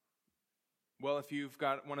Well, if you've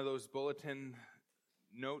got one of those bulletin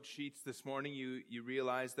note sheets this morning, you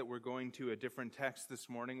realize that we're going to a different text this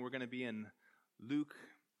morning. We're going to be in Luke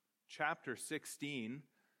chapter 16.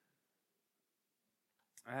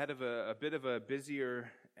 I had a bit of a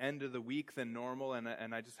busier end of the week than normal,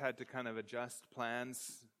 and I just had to kind of adjust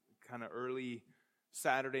plans kind of early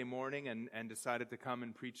Saturday morning and decided to come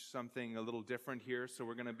and preach something a little different here. So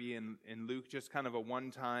we're going to be in Luke, just kind of a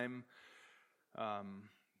one-time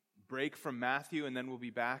break from Matthew, and then we'll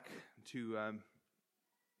be back to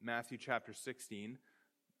Matthew chapter 16.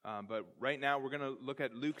 But right now we're going to look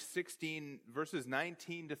at Luke 16, verses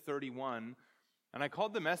 19 to 31. And I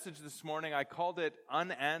called the message this morning, I called it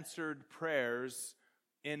Unanswered Prayers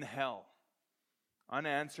in Hell.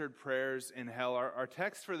 Unanswered Prayers in Hell. Our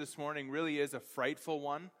text for this morning really is a frightful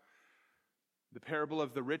one. The parable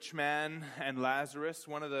of the rich man and Lazarus,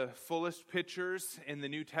 one of the fullest pictures in the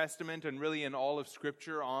New Testament and really in all of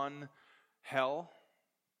Scripture on hell.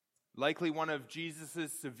 Likely one of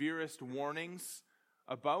Jesus' severest warnings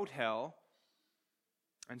about hell.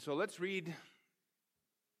 And so let's read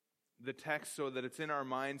the text so that it's in our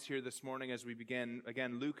minds here this morning as we begin.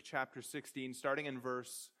 Again, Luke chapter 16, starting in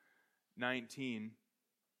verse 19.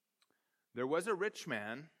 There was a rich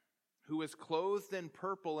man who was clothed in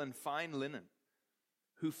purple and fine linen,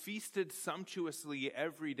 who feasted sumptuously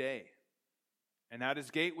every day. And at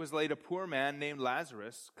his gate was laid a poor man named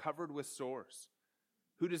Lazarus, covered with sores,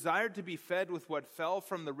 who desired to be fed with what fell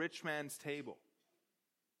from the rich man's table.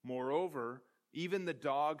 Moreover, even the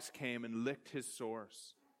dogs came and licked his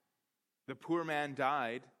sores. The poor man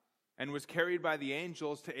died and was carried by the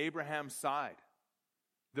angels to Abraham's side.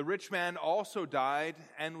 The rich man also died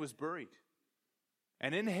and was buried.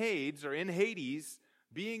 And in Hades,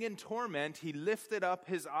 being in torment, he lifted up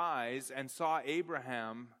his eyes and saw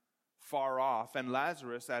Abraham far off and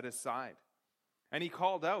Lazarus at his side. And he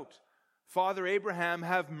called out, "Father Abraham,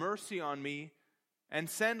 have mercy on me, and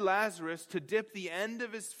send Lazarus to dip the end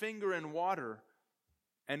of his finger in water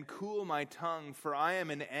and cool my tongue, for I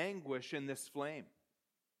am in anguish in this flame."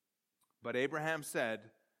 But Abraham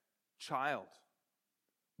said, "Child,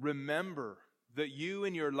 remember that you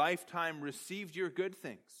in your lifetime received your good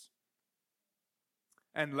things,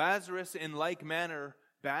 and Lazarus in like manner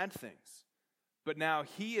bad things. But now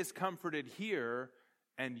he is comforted here,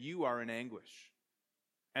 and you are in anguish.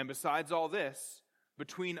 And besides all this,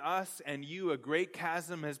 between us and you a great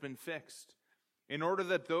chasm has been fixed, in order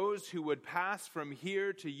that those who would pass from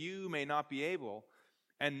here to you may not be able,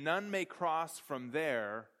 and none may cross from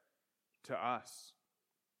there to us."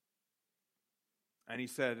 And he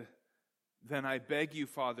said, "Then I beg you,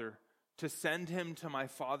 Father, to send him to my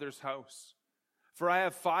father's house. For I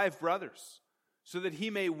have 5 brothers, so that he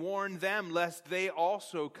may warn them, lest they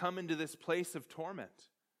also come into this place of torment."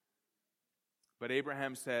 But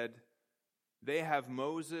Abraham said, "They have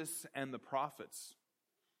Moses and the prophets.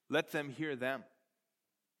 Let them hear them."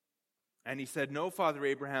 And he said, "No, Father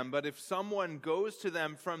Abraham, but if someone goes to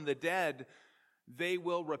them from the dead, they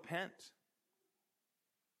will repent."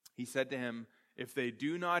 He said to him, "If they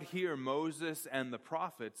do not hear Moses and the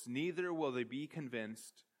prophets, neither will they be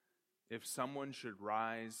convinced if someone should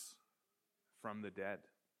rise from the dead."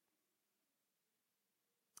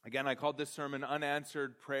 Again, I called this sermon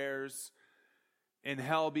Unanswered Prayers in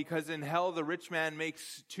Hell, because in hell the rich man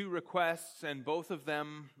makes 2 requests and both of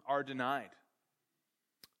them are denied.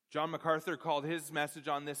 John MacArthur called his message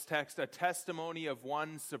on this text a testimony of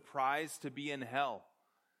one surprised to be in hell.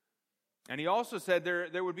 And he also said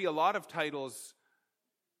there would be a lot of titles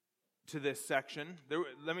to this section.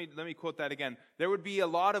 Let me quote that again. There would be a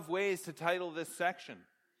lot of ways to title this section.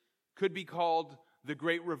 Could be called The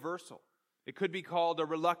Great Reversal. It could be called A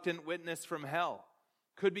Reluctant Witness from Hell.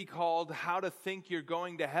 Could be called How to Think You're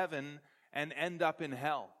Going to Heaven and End Up in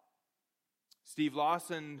Hell. Steve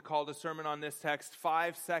Lawson called a sermon on this text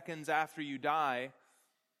 5 seconds after you die.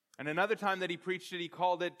 And another time that he preached it, he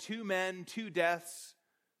called it 2 men, 2 deaths,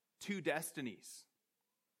 2 destinies.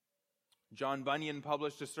 John Bunyan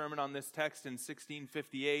published a sermon on this text in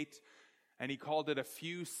 1658, and he called it A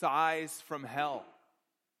Few Sighs from Hell.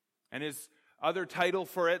 And his other title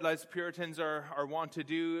for it, as Puritans are wont to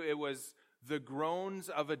do, it was The Groans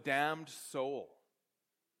of a Damned Soul.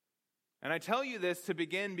 And I tell you this to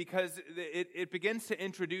begin because it begins to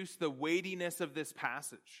introduce the weightiness of this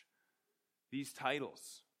passage, these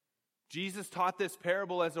titles. Jesus taught this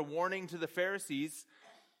parable as a warning to the Pharisees,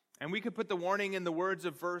 and we could put the warning in the words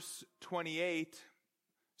of verse 28,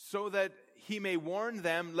 so that he may warn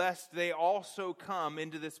them lest they also come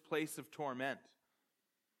into this place of torment.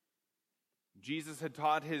 Jesus had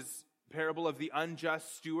taught his parable of the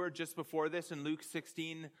unjust steward just before this in Luke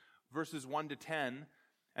 16, verses 1 to 10.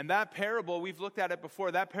 And that parable, we've looked at it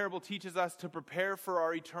before, that parable teaches us to prepare for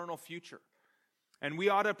our eternal future. And we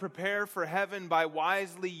ought to prepare for heaven by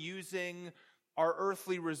wisely using our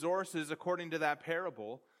earthly resources according to that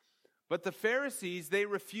parable. But the Pharisees, they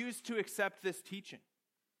refused to accept this teaching.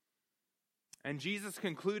 And Jesus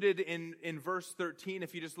concluded in verse 13,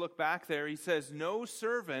 if you just look back there, he says, "No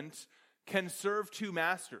servant can serve two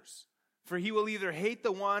masters, for he will either hate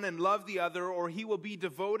the one and love the other, or he will be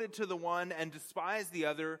devoted to the one and despise the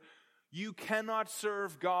other. You cannot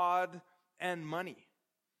serve God and money."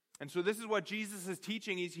 And so this is what Jesus is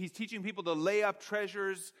teaching. He's teaching people to lay up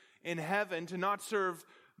treasures in heaven, to not serve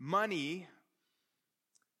money.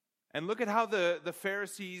 And look at how the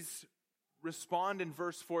Pharisees respond in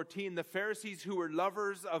verse 14. The Pharisees, who were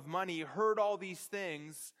lovers of money, heard all these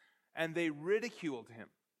things and they ridiculed him.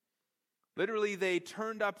 Literally, they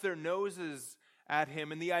turned up their noses at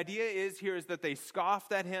him. And the idea is that they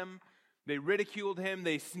scoffed at him, they ridiculed him,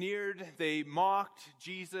 they sneered, they mocked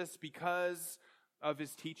Jesus because of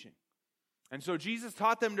his teaching. And so Jesus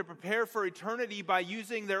taught them to prepare for eternity by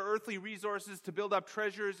using their earthly resources to build up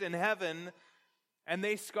treasures in heaven, and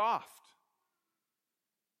they scoffed.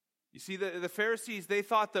 You see, the Pharisees, they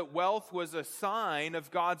thought that wealth was a sign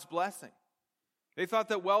of God's blessing. They thought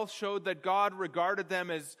that wealth showed that God regarded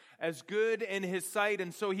them as good in his sight,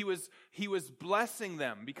 and so he was blessing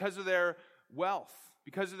them because of their wealth,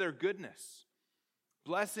 because of their goodness,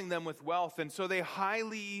 blessing them with wealth. And so they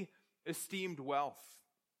highly esteemed wealth.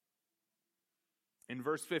 In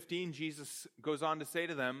verse 15, Jesus goes on to say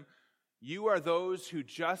to them, "You are those who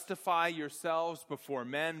justify yourselves before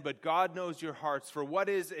men, but God knows your hearts. For what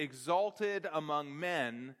is exalted among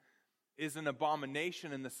men is an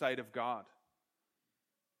abomination in the sight of God."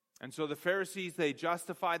 And so the Pharisees, they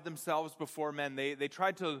justified themselves before men. They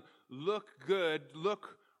tried to look good,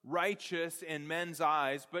 look righteous in men's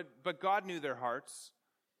eyes, but God knew their hearts.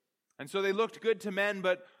 And so they looked good to men,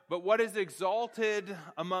 but what is exalted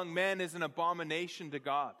among men is an abomination to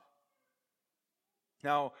God.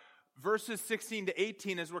 Now, verses 16 to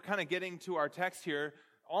 18, as we're kind of getting to our text here,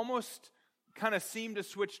 almost kind of seem to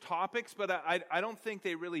switch topics, but I don't think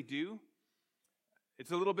they really do. It's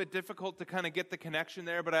a little bit difficult to kind of get the connection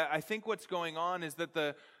there, but I think what's going on is that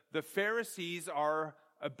the Pharisees are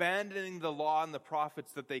abandoning the law and the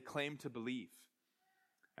prophets that they claim to believe.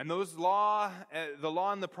 And the law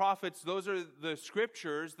and the prophets, those are the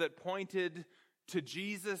scriptures that pointed to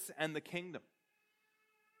Jesus and the kingdom.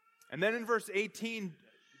 And then in verse 18,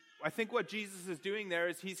 I think what Jesus is doing there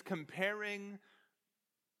is he's comparing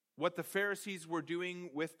what the Pharisees were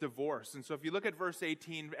doing with divorce. And so if you look at verse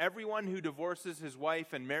 18, everyone who divorces his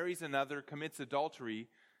wife and marries another commits adultery,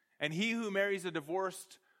 and he who marries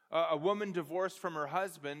a woman divorced from her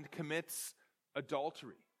husband commits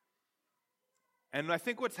adultery. And I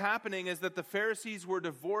think what's happening is that the Pharisees were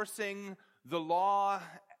divorcing the law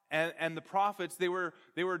and the prophets. They were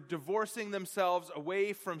divorcing themselves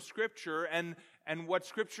away from Scripture and what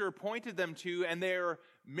Scripture pointed them to, and they're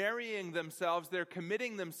marrying themselves, they're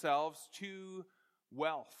committing themselves to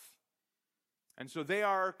wealth. And so they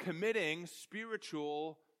are committing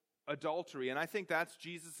spiritual adultery. And I think that's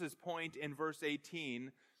Jesus' point in verse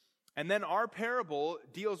 18. And then our parable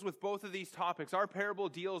deals with both of these topics. Our parable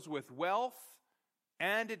deals with wealth,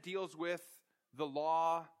 and it deals with the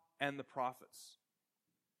law and the prophets.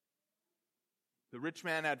 The rich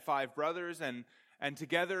man had 5 brothers, and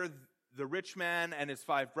together the rich man and his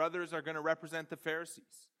 5 brothers are going to represent the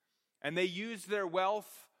Pharisees. And they used their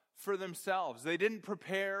wealth for themselves. They didn't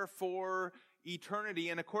prepare for eternity.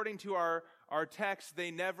 And according to our text,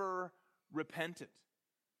 they never repented.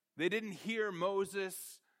 They didn't hear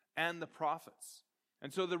Moses and the prophets.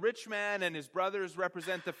 And so the rich man and his brothers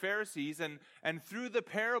represent the Pharisees. And through the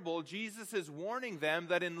parable, Jesus is warning them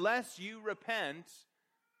that unless you repent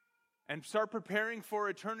and start preparing for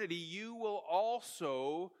eternity, you will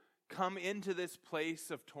also come into this place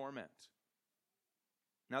of torment.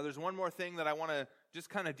 Now, there's one more thing that I want to just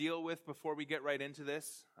kind of deal with before we get right into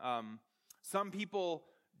this. Some people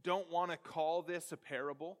don't want to call this a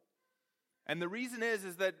parable. And the reason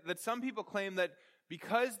is that some people claim that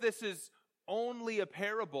because this is only a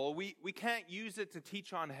parable, we can't use it to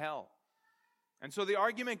teach on hell. And so the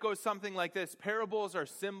argument goes something like this: parables are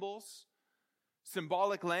symbols,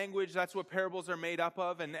 symbolic language. That's what parables are made up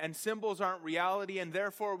of, and symbols aren't reality, and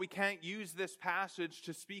therefore we can't use this passage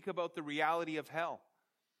to speak about the reality of hell.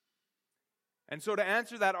 And so to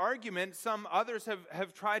answer that argument, some others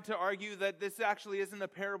have tried to argue that this actually isn't a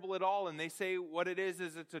parable at all, and they say what it is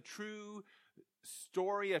it's a true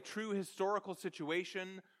story, a true historical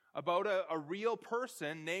situation about a real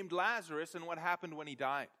person named Lazarus and what happened when he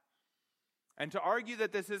died. And to argue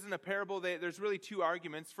that this isn't a parable, there's really two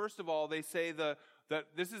arguments. First of all, they say that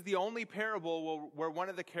this is the only parable where one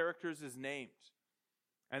of the characters is named.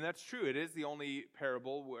 And that's true. It is the only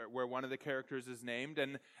parable where one of the characters is named.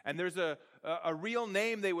 And there's a real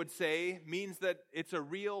name, they would say, means that it's a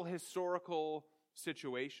real historical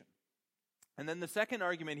situation. And then the second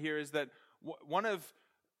argument here is that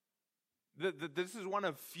this is one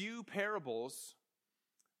of few parables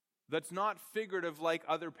that's not figurative like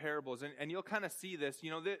other parables. And you'll kind of see this.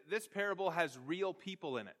 This parable has real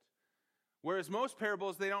people in it. Whereas most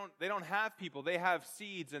parables, they don't have people. They have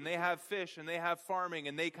seeds, and they have fish, and they have farming,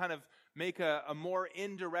 and they kind of make a more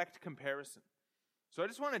indirect comparison. So I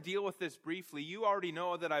just want to deal with this briefly. You already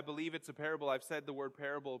know that I believe it's a parable. I've said the word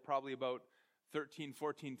parable probably about 13,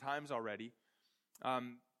 14 times already.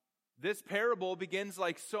 This parable begins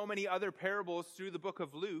like so many other parables through the book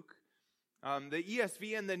of Luke. The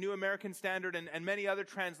ESV and the New American Standard and many other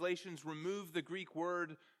translations remove the Greek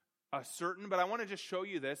word certain, but I want to just show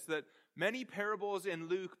you this, that many parables in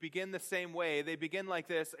Luke begin the same way. They begin like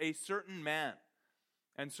this: a certain man.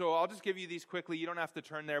 And so I'll just give you these quickly. You don't have to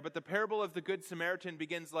turn there. But the parable of the Good Samaritan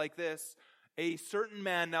begins like this: a certain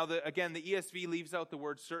man. Now, again, the ESV leaves out the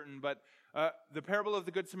word certain, but the parable of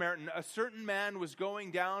the Good Samaritan: a certain man was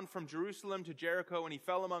going down from Jerusalem to Jericho, and he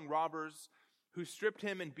fell among robbers, who stripped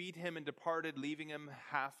him and beat him and departed, leaving him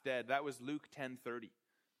half dead. That was Luke 10:30.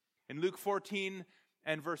 In Luke 14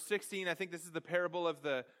 and verse 16, I think this is the parable of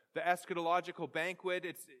the eschatological banquet.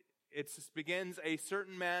 It begins: a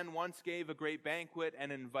certain man once gave a great banquet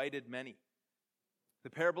and invited many. The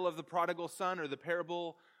parable of the prodigal son, or the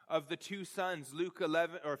parable of the two sons, Luke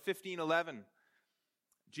 11 or 15:11.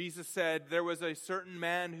 Jesus said there was a certain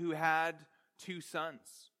man who had two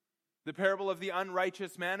sons. The parable of the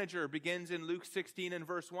unrighteous manager begins in Luke 16 and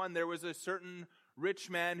verse 1. There was a certain rich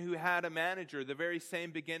man who had a manager, the very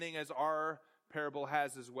same beginning as our parable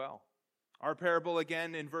has as well. Our parable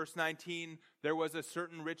again in verse 19, there was a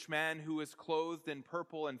certain rich man who was clothed in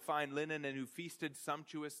purple and fine linen and who feasted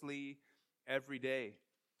sumptuously every day.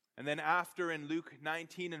 And then after in Luke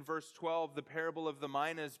 19 and verse 12, the parable of the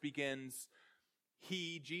minas begins.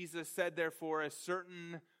 Jesus said, therefore, a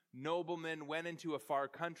certain nobleman went into a far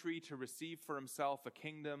country to receive for himself a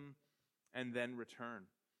kingdom and then return.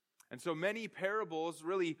 And so many parables,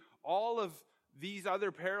 really all of these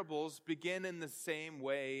other parables, begin in the same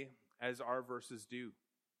way as our verses do.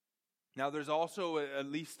 Now, there's also at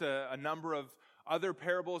least a number of other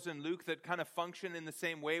parables in Luke that kind of function in the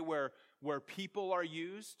same way, where people are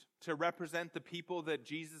used to represent the people that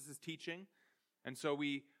Jesus is teaching. And so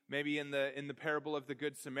maybe in the parable of the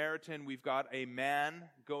Good Samaritan, we've got a man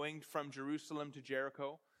going from Jerusalem to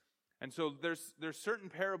Jericho. And so there's certain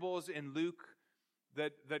parables in Luke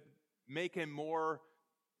that make a more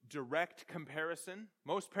direct comparison.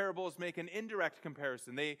 Most parables make an indirect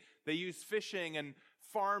comparison. They use fishing and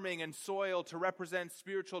farming and soil to represent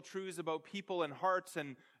spiritual truths about people and hearts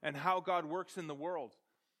and how God works in the world.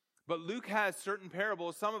 But Luke has certain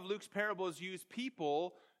parables. Some of Luke's parables use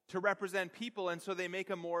people to represent people, and so they make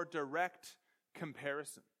a more direct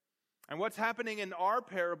comparison. And what's happening in our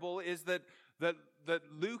parable is that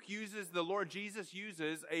Luke uses, the Lord Jesus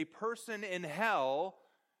uses a person in hell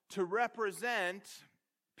to represent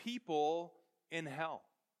people in hell.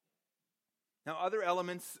 Now, other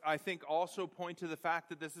elements, I think, also point to the fact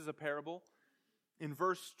that this is a parable. In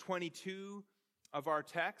verse 22 of our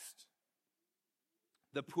text,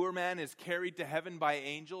 the poor man is carried to heaven by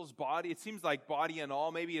angels. It seems like body and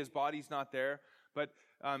all. Maybe his body's not there, but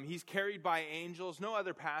he's carried by angels. No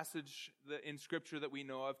other passage in Scripture that we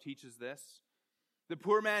know of teaches this. The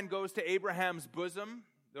poor man goes to Abraham's bosom,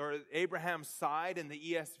 or Abraham's side in the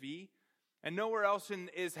ESV, and nowhere else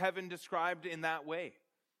is heaven described in that way.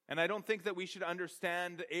 And I don't think that we should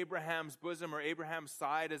understand Abraham's bosom or Abraham's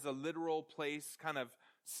side as a literal place kind of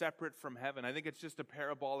separate from heaven. I think it's just a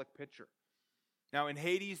parabolic picture. Now, in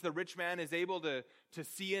Hades, the rich man is able to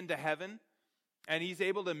see into heaven, and he's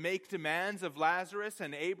able to make demands of Lazarus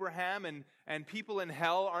and Abraham, and people in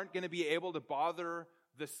hell aren't going to be able to bother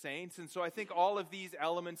the saints. And so I think all of these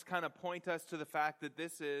elements kind of point us to the fact that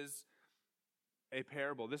this is a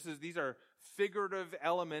parable. These are figurative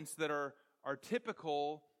elements that are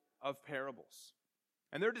typical of parables.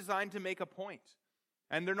 And they're designed to make a point.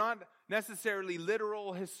 And they're not necessarily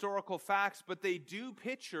literal historical facts, but they do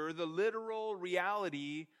picture the literal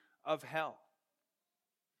reality of hell.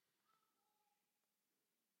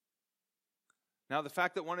 Now, the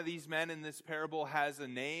fact that one of these men in this parable has a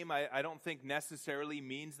name, I don't think necessarily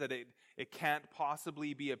means that it can't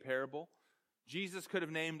possibly be a parable. Jesus could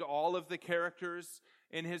have named all of the characters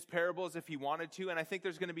in his parables if he wanted to, and I think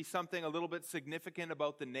there's going to be something a little bit significant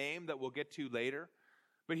about the name that we'll get to later.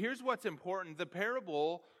 But here's what's important. The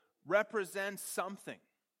parable represents something.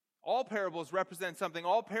 All parables represent something.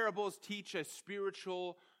 All parables teach a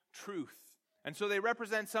spiritual truth. And so they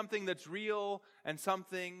represent something that's real and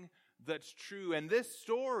something that's true. And this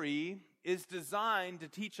story is designed to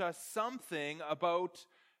teach us something about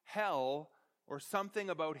hell or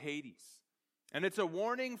something about Hades. And it's a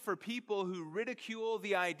warning for people who ridicule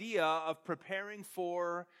the idea of preparing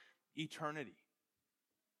for eternity.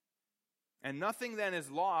 And nothing then is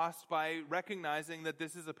lost by recognizing that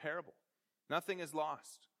this is a parable. Nothing is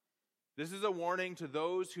lost. This is a warning to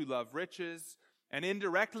those who love riches, and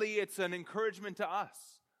indirectly it's an encouragement to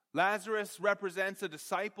us. Lazarus represents a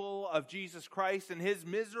disciple of Jesus Christ, and his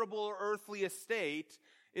miserable earthly estate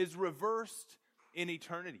is reversed in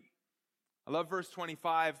eternity. I love verse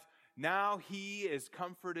 25. Now he is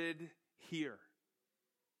comforted here.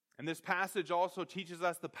 And this passage also teaches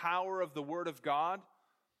us the power of the Word of God,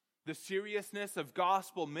 the seriousness of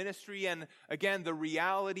gospel ministry, and again, the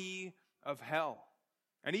reality of hell.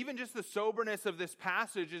 And even just the soberness of this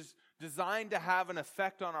passage is designed to have an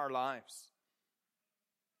effect on our lives.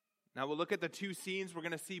 Now we'll look at the two scenes. We're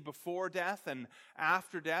going to see before death and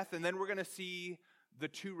after death, and then we're going to see the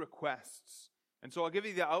two requests. And so I'll give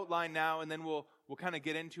you the outline now, and then we'll kind of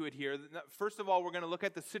get into it here. First of all, we're going to look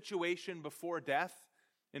at the situation before death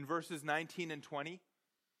in verses 19 and 20.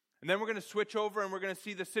 And then we're going to switch over and we're going to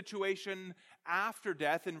see the situation after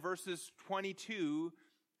death in verses 22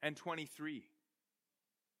 and 23.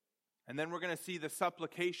 And then we're going to see the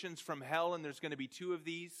supplications from hell, and there's going to be two of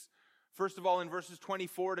these. First of all, in verses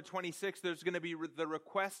 24 to 26, there's going to be the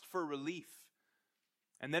request for relief.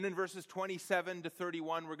 And then in verses 27 to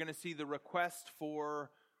 31, we're going to see the request for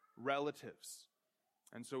relatives.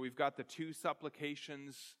 And so we've got the two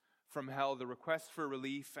supplications from hell, the request for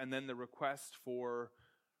relief, and then the request for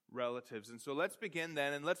relatives. And so let's begin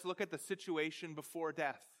then, and let's look at the situation before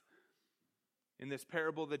death. In this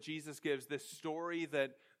parable that Jesus gives, this story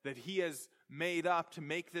that he has made up to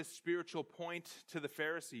make this spiritual point to the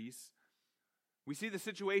Pharisees. We see the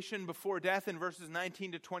situation before death in verses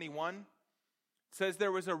 19 to 21. It says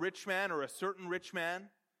there was a rich man, or a certain rich man,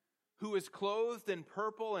 who was clothed in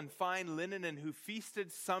purple and fine linen, and who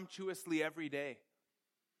feasted sumptuously every day.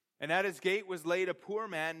 And at his gate was laid a poor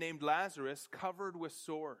man named Lazarus, covered with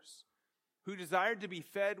sores, who desired to be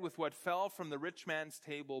fed with what fell from the rich man's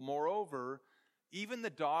table. Moreover, even the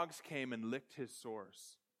dogs came and licked his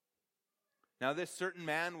sores. Now this certain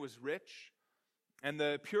man was rich, and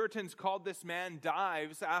the Puritans called this man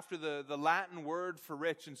Dives, after the Latin word for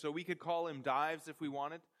rich, and so we could call him Dives if we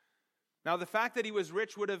wanted. Now the fact that he was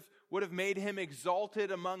rich would have made him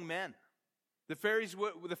exalted among men. The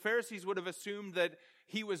Pharisees would have assumed that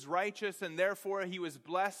he was righteous, and therefore he was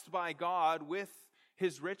blessed by God with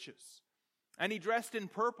his riches. And he dressed in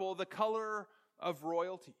purple, the color of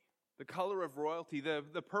royalty. The color of royalty.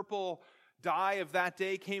 The purple dye of that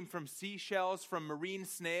day came from seashells, from marine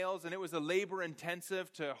snails, and it was a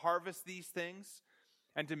labor-intensive to harvest these things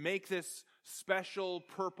and to make this special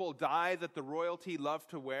purple dye that the royalty loved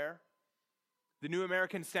to wear. The New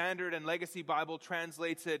American Standard and Legacy Bible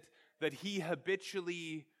translates it that he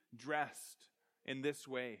habitually dressed in this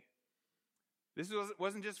way. This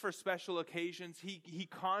wasn't just for special occasions. He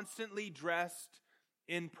constantly dressed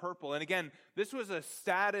in purple. And again, this was a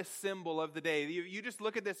status symbol of the day. You just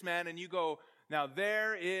look at this man and you go, now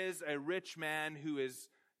there is a rich man who has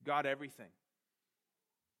got everything.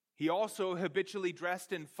 He also habitually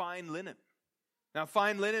dressed in fine linen. Now,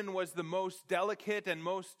 fine linen was the most delicate and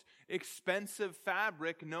most expensive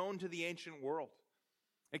fabric known to the ancient world.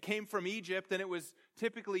 It came from Egypt, and it was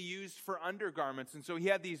typically used for undergarments. And so he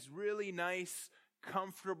had these really nice,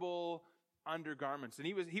 comfortable undergarments. And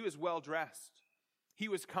he was well dressed. He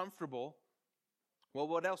was comfortable. Well,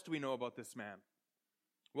 what else do we know about this man?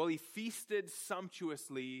 Well, he feasted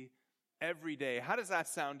sumptuously every day. How does that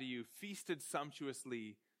sound to you? Feasted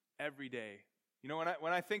sumptuously every day. You know,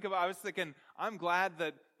 when I think about it, I was thinking, I'm glad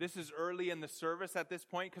that this is early in the service at this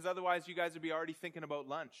point, because otherwise you guys would be already thinking about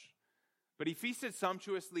lunch. But he feasted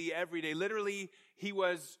sumptuously every day. Literally, he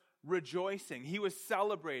was rejoicing. He was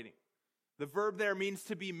celebrating. The verb there means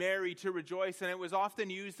to be merry, to rejoice, and it was often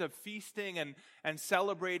used of feasting and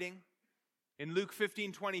celebrating. In Luke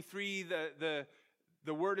 15:23,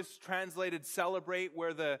 the word is translated celebrate,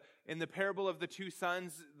 where in the parable of the two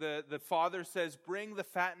sons, the father says, bring the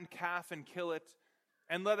fattened calf and kill it,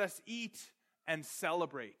 and let us eat and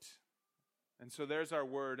celebrate. And so there's our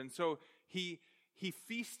word. And so he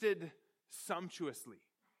feasted sumptuously.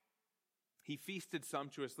 He feasted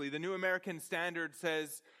sumptuously. The New American Standard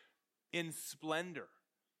says, in splendor.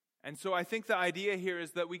 And so I think the idea here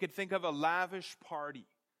is that we could think of a lavish party.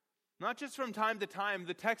 Not just from time to time.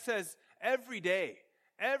 The text says every day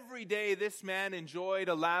this man enjoyed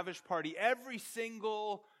a lavish party. Every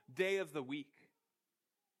single day of the week.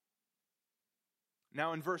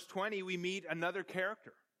 Now in verse 20 we meet another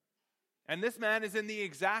character. And this man is in the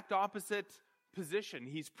exact opposite position.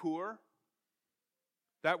 He's poor.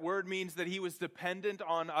 That word means that he was dependent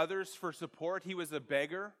on others for support. He was a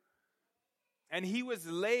beggar. And he was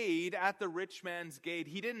laid at the rich man's gate.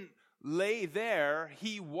 He didn't lay there.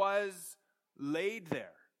 He was laid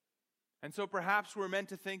there. And so perhaps we're meant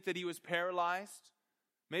to think that he was paralyzed.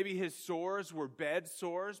 Maybe his sores were bed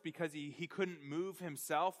sores because he couldn't move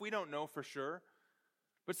himself. We don't know for sure.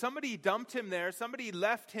 But somebody dumped him there. Somebody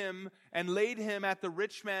left him and laid him at the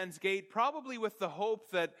rich man's gate, probably with the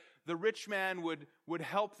hope that the rich man would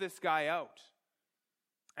help this guy out.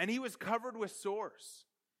 And he was covered with sores.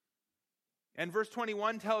 And verse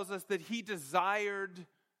 21 tells us that he desired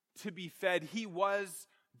to be fed. He was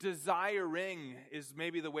desiring, is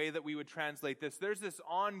maybe the way that we would translate this. There's this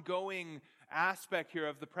ongoing aspect here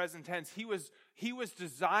of the present tense. He was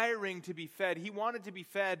desiring to be fed. He wanted to be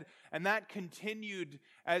fed, and that continued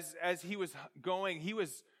as he was going. He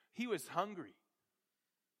was hungry.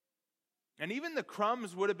 And even the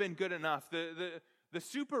crumbs would have been good enough. The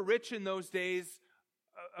super rich in those days,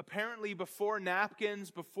 apparently before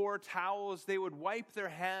napkins, before towels, they would wipe their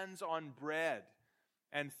hands on bread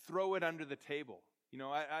and throw it under the table. You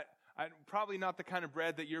know, I probably not the kind of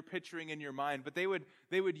bread that you're picturing in your mind, but they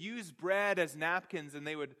would use bread as napkins and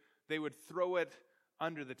they would throw it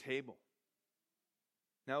under the table.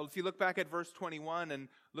 Now, if you look back at verse 21 and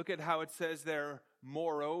look at how it says there,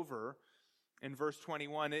 moreover, in verse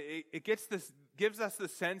 21, it gives us the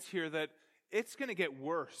sense here that it's going to get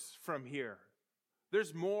worse from here.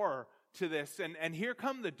 There's more to this, and here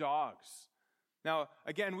come the dogs. Now,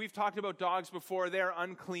 again, we've talked about dogs before. They're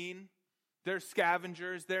unclean. They're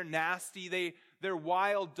scavengers. They're nasty. They're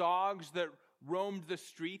wild dogs that roamed the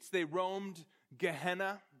streets. They roamed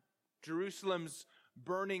Gehenna, Jerusalem's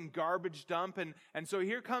burning garbage dump. And so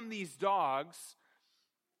here come these dogs.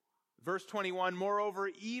 Verse 21, moreover,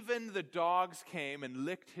 even the dogs came and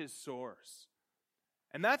licked his sores.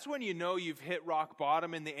 And that's when you know you've hit rock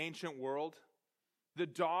bottom in the ancient world. The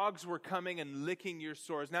dogs were coming and licking your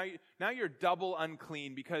sores. Now you're double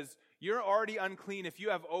unclean because you're already unclean. If you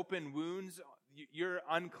have open wounds, you're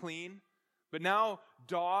unclean. But now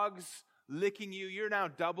dogs licking you, you're now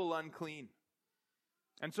double unclean.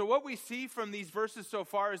 And so what we see from these verses so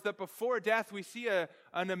far is that before death, we see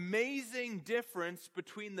an amazing difference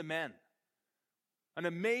between the men. An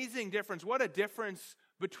amazing difference. What a difference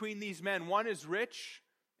between these men. One is rich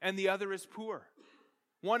and the other is poor.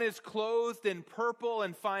 One is clothed in purple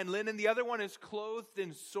and fine linen. The other one is clothed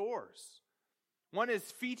in sores. One is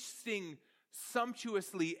feasting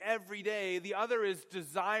sumptuously every day. The other is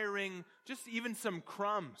desiring just even some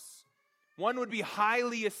crumbs. One would be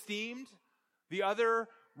highly esteemed. The other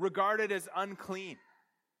regarded as unclean.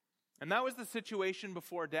 And that was the situation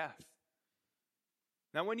before death.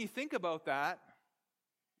 Now, when you think about that,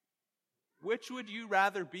 which would you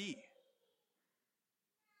rather be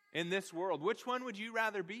in this world? Which one would you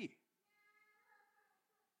rather be?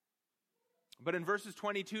 But in verses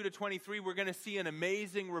 22 to 23, we're going to see an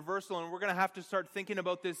amazing reversal, and we're going to have to start thinking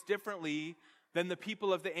about this differently than the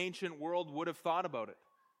people of the ancient world would have thought about it.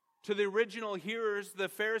 To the original hearers, the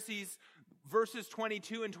Pharisees, verses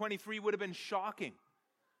 22 and 23 would have been shocking.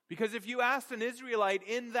 Because if you asked an Israelite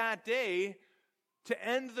in that day to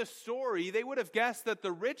end the story, they would have guessed that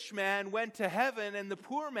the rich man went to heaven and the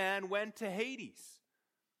poor man went to Hades.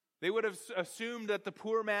 They would have assumed that the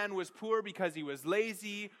poor man was poor because he was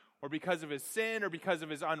lazy, or because of his sin, or because of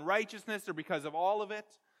his unrighteousness, or because of all of it.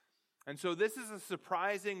 And so this is a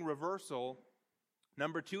surprising reversal.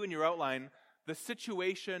 Number 2 in your outline, the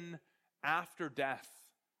situation after death.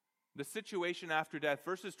 The situation after death,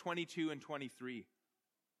 verses 22 and 23.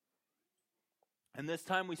 And this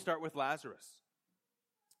time we start with Lazarus.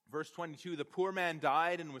 Verse 22, the poor man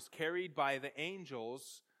died and was carried by the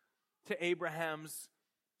angels to Abraham's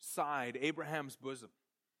side, Abraham's bosom.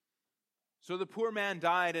 So the poor man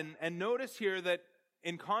died, and notice here that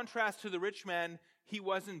in contrast to the rich man, he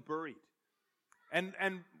wasn't buried. And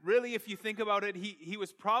really, if you think about it, he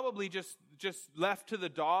was probably just left to the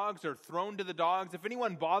dogs or thrown to the dogs. If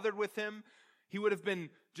anyone bothered with him, he would have been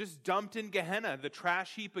just dumped in Gehenna, the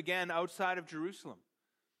trash heap again outside of Jerusalem.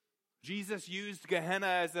 Jesus used Gehenna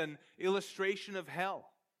as an illustration of hell.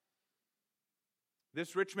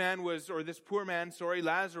 This poor man,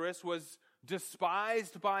 Lazarus, was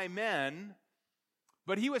despised by men,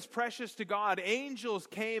 but he was precious to God. Angels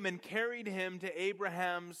came and carried him to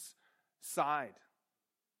Abraham's side.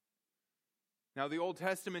 Now, the Old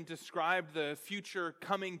Testament described the future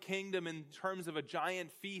coming kingdom in terms of a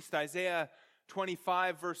giant feast. Isaiah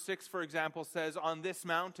 25, verse 6, for example, says, "On this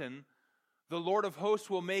mountain, the Lord of hosts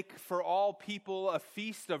will make for all people a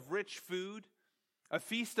feast of rich food, a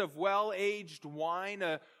feast of well-aged wine,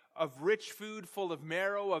 of rich food full of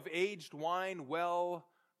marrow, of aged wine well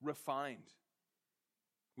refined."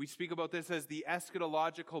 We speak about this as the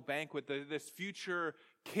eschatological banquet, this future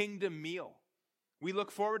kingdom meal. We look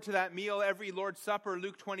forward to that meal every Lord's Supper.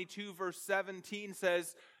 Luke 22, verse 17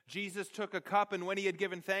 says, Jesus took a cup, and when he had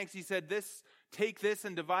given thanks, he said, "Take this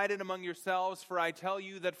and divide it among yourselves, for I tell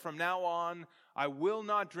you that from now on I will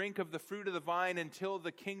not drink of the fruit of the vine until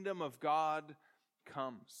the kingdom of God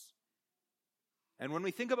comes." And when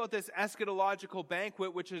we think about this eschatological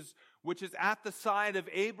banquet, which is at the side of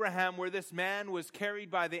Abraham, where this man was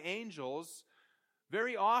carried by the angels,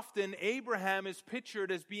 very often Abraham is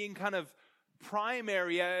pictured as being kind of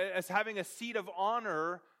primary, as having a seat of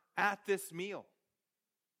honor at this meal.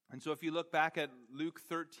 And so if you look back at Luke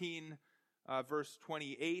 13, verse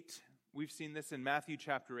 28, we've seen this in Matthew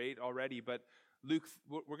chapter 8 already, but Luke,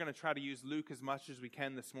 we're going to try to use Luke as much as we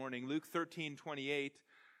can this morning. Luke 13, 28,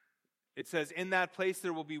 it says, "In that place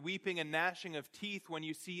there will be weeping and gnashing of teeth when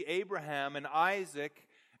you see Abraham and Isaac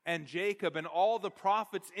and Jacob and all the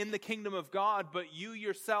prophets in the kingdom of God, but you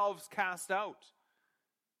yourselves cast out."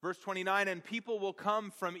 Verse 29, "And people will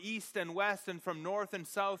come from east and west and from north and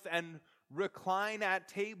south and recline at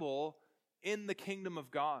table in the kingdom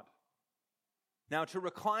of God." Now, to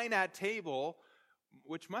recline at table,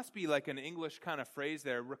 which must be like an English kind of phrase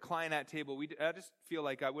there, recline at table. I just feel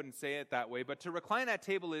like I wouldn't say it that way, but to recline at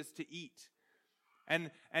table is to eat. And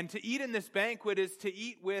to eat in this banquet is to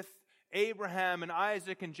eat with Abraham and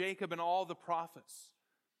Isaac and Jacob and all the prophets.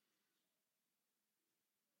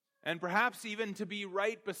 And perhaps even to be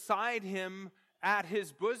right beside him at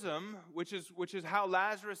his bosom, which is how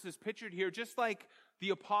Lazarus is pictured here, just like the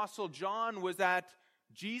Apostle John was at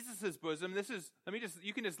Jesus' bosom.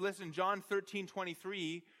 You can just listen, John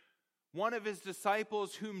 13:23. One of his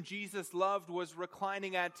disciples whom Jesus loved was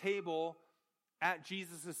reclining at table at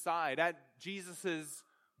Jesus' side, at Jesus'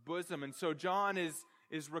 bosom. And so John is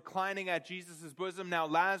reclining at Jesus' bosom. Now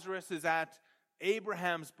Lazarus is at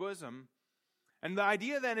Abraham's bosom. And the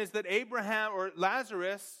idea then is that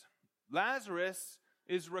Lazarus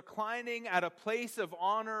is reclining at a place of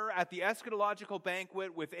honor at the eschatological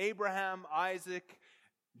banquet with Abraham, Isaac,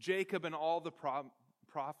 Jacob, and all the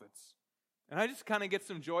prophets. And I just kind of get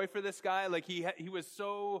some joy for this guy. Like he was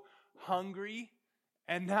so hungry,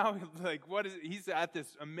 and now he's at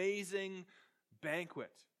this amazing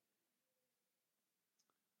banquet.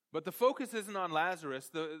 But the focus isn't on Lazarus,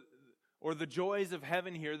 or the joys of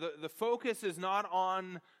heaven here. The focus is not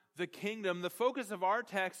on the kingdom. The focus of our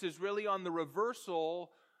text is really on the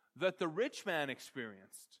reversal that the rich man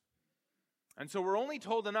experienced. And so we're only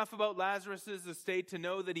told enough about Lazarus' estate to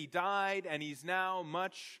know that he died and he's now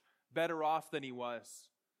much better off than he was.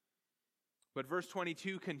 But verse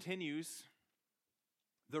 22 continues,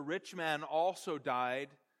 "The rich man also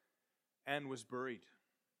died and was buried."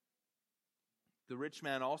 The rich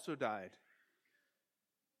man also died.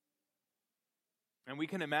 And we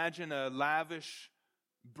can imagine a lavish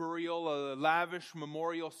burial, a lavish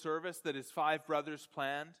memorial service that his 5 brothers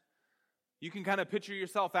planned. You can kind of picture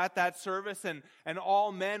yourself at that service, and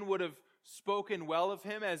all men would have spoken well of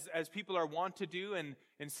him, as people are wont to do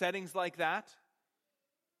in settings like that.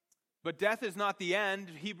 But death is not the end.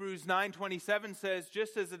 Hebrews 9:27 says,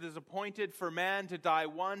 "Just as it is appointed for man to die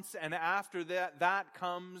once, and after that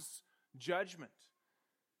comes judgment."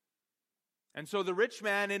 And so the rich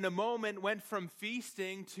man in a moment went from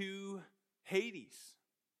feasting to Hades.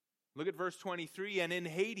 Look at verse 23. "And in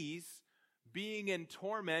Hades, being in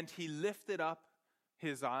torment, he lifted up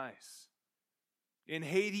his eyes." In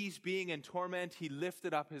Hades, being in torment, he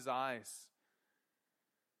lifted up his eyes.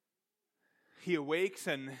 He awakes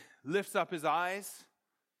and lifts up his eyes.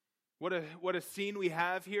 What a scene we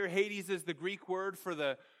have here. Hades is the Greek word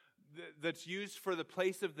that's used for the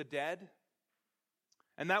place of the dead.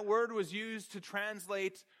 And that word was used to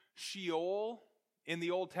translate Sheol in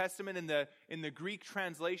the Old Testament. In the Greek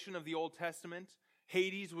translation of the Old Testament,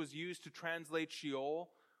 Hades was used to translate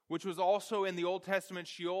Sheol, which was also in the Old Testament.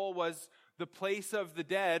 Sheol was the place of the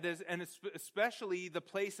dead, and especially the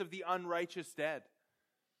place of the unrighteous dead.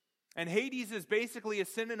 And Hades is basically a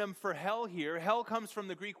synonym for hell here. Hell comes from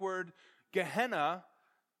the Greek word Gehenna,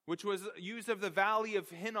 which was used of the valley of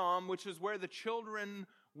Hinnom, which is where the children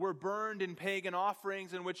were burned in pagan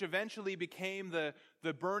offerings, and which eventually became the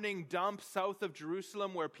burning dump south of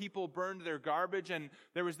Jerusalem where people burned their garbage. And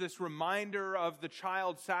there was this reminder of the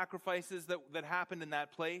child sacrifices that happened in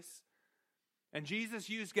that place. And Jesus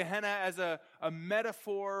used Gehenna as a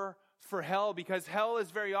metaphor for hell, because hell is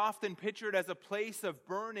very often pictured as a place of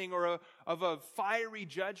burning or of a fiery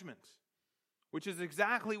judgment, which is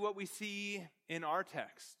exactly what we see in our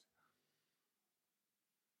text.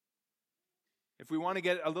 If we want to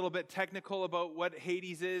get a little bit technical about what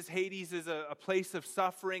Hades is a place of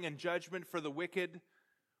suffering and judgment for the wicked,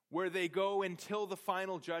 where they go until the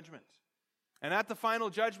final judgment. And at the final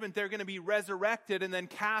judgment, they're going to be resurrected and then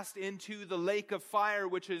cast into the lake of fire,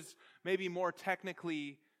 which is maybe more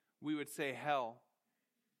technically, we would say, hell.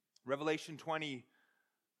 Revelation 20,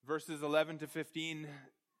 verses 11 to 15,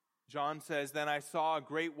 John says, "Then I saw a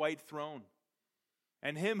great white throne,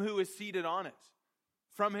 and him who is seated on it.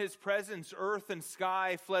 From his presence, earth and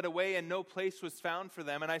sky fled away, and no place was found for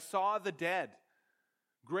them. And I saw the dead,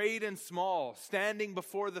 great and small, standing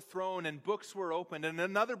before the throne, and books were opened. And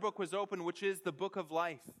another book was opened, which is the book of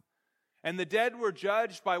life. And the dead were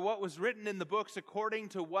judged by what was written in the books according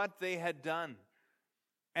to what they had done.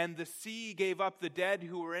 And the sea gave up the dead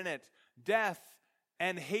who were in it. Death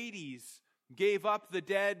and Hades gave up the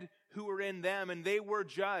dead who were in them, and they were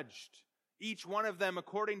judged, each one of them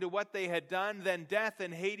according to what they had done. Then death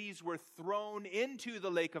and Hades were thrown into the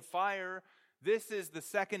lake of fire. This is the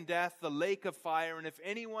second death, the lake of fire. And if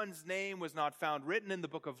anyone's name was not found written in the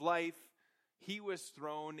book of life, he was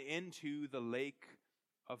thrown into the lake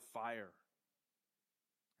of fire."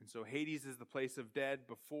 And so Hades is the place of dead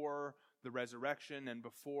before the resurrection and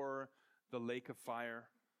before the lake of fire.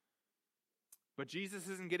 But Jesus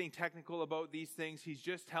isn't getting technical about these things. He's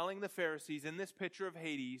just telling the Pharisees in this picture of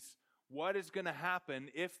Hades what is going to happen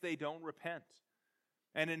if they don't repent.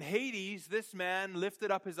 And in Hades, this man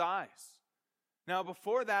lifted up his eyes. Now,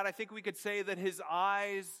 before that, I think we could say that his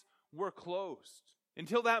eyes were closed.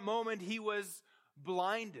 Until that moment, he was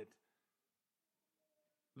blinded.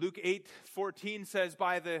 Luke 8:14 says,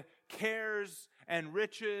 "By the cares and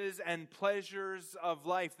riches and pleasures of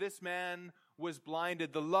life, this man was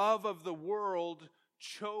blinded. The love of the world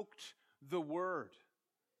choked the word."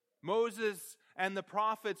 Moses and the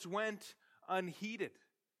prophets went unheeded.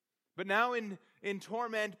 But now in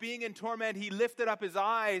torment, being in torment, he lifted up his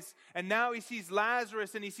eyes, and now he sees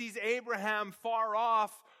Lazarus and he sees Abraham far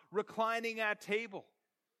off, reclining at table.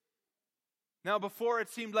 Now before it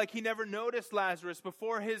seemed like he never noticed Lazarus.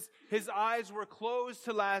 Before his eyes were closed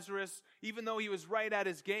to Lazarus, even though he was right at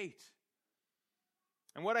his gate.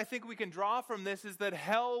 And what I think we can draw from this is that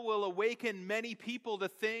hell will awaken many people to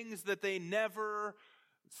things that they never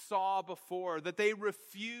saw before, that they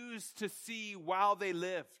refused to see while they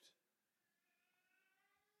lived.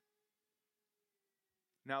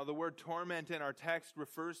 Now, the word torment in our text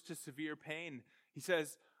refers to severe pain. He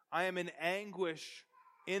says, "I am in anguish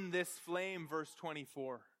in this flame," verse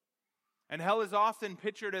 24. And hell is often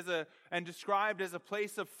pictured and described as a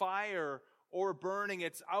place of fire or burning.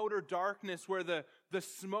 It's outer darkness where the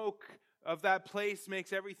smoke of that place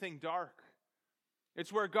makes everything dark.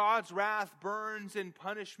 It's where God's wrath burns in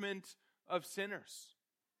punishment of sinners.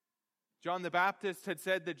 John the Baptist had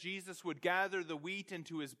said that Jesus would gather the wheat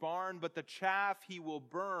into his barn, but the chaff he will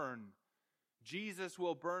burn. Jesus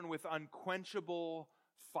will burn with unquenchable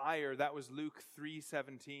fire. That was Luke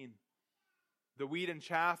 3:17. The wheat and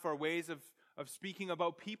chaff are ways of speaking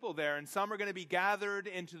about people there, and some are going to be gathered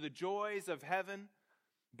into the joys of heaven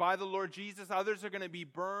by the Lord Jesus. Others are going to be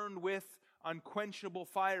burned with unquenchable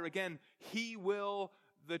fire. Again,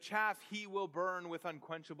 the chaff he will burn with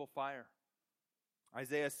unquenchable fire.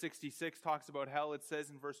 Isaiah 66 talks about hell. It says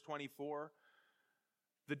in verse 24,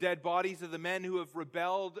 "The dead bodies of the men who have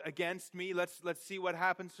rebelled against me." Let's see what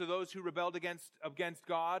happens to those who rebelled against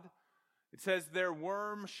God. It says, "Their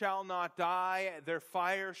worm shall not die, their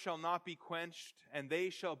fire shall not be quenched, and they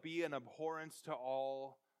shall be an abhorrence to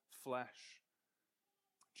all flesh."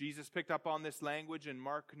 Jesus picked up on this language in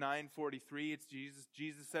Mark 9:43. It's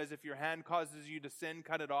Jesus says, "If your hand causes you to sin,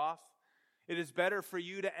 cut it off. It is better for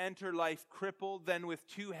you to enter life crippled than with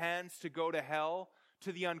two hands to go to hell,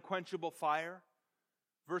 to the unquenchable fire."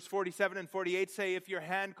 Verse 47 and 48 say, "If your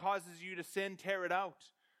hand causes you to sin, tear it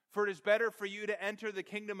out. For it is better for you to enter the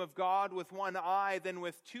kingdom of God with one eye than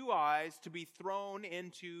with two eyes to be thrown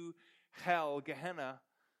into hell," Gehenna,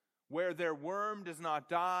 "where their worm does not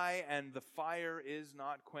die and the fire is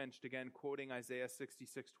not quenched." Again, quoting Isaiah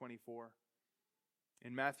 66:24.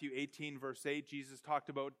 In Matthew 18, verse 8, Jesus talked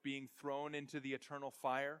about being thrown into the eternal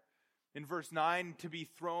fire. In verse 9, to be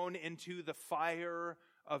thrown into the fire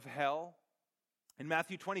of hell. In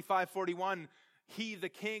Matthew 25:41, he, the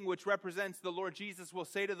king, which represents the Lord Jesus, will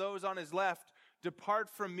say to those on his left, "Depart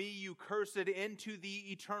from me, you cursed, into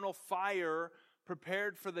the eternal fire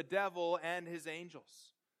prepared for the devil and his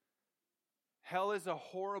angels." Hell is a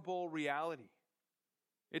horrible reality.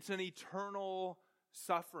 It's an eternal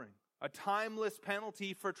suffering, a timeless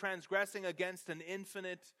penalty for transgressing against an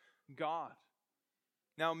infinite God.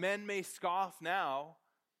 Now, men may scoff now,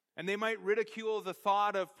 and they might ridicule the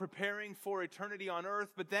thought of preparing for eternity on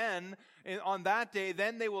earth, but then, on that day,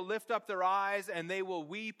 then they will lift up their eyes and they will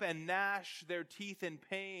weep and gnash their teeth in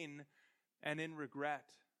pain and in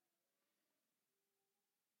regret.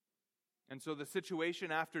 And so the situation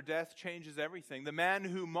after death changes everything. The man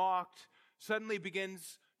who mocked suddenly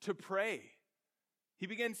begins to pray. He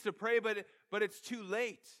begins to pray, but it's too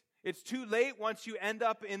late. It's too late once you end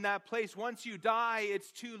up in that place. Once you die,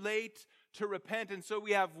 it's too late to repent. And so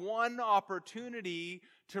we have one opportunity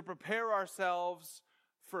to prepare ourselves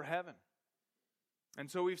for heaven. And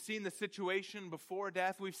so we've seen the situation before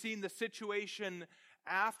death. We've seen the situation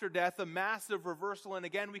after death, a massive reversal. And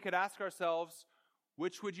again, we could ask ourselves,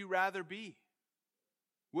 which would you rather be?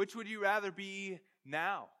 Which would you rather be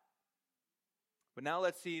now? But now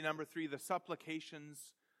let's see number 3, the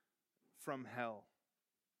supplications from hell.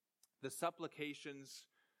 The supplications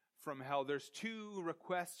from hell. There's 2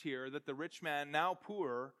 requests here that the rich man, now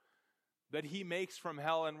poor, that he makes from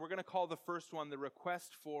hell. And we're going to call the first one the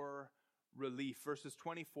request for relief. Verses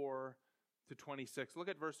 24 to 26. Look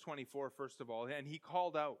at verse 24 first of all. And he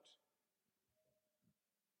called out.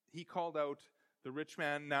 The rich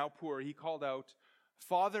man, now poor, he called out,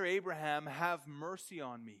 "Father Abraham, have mercy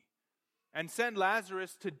on me, and send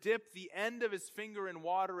Lazarus to dip the end of his finger in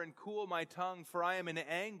water and cool my tongue, for I am in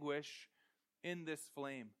anguish in this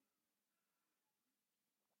flame."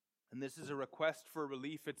 And this is a request for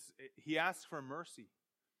relief. He asks for mercy.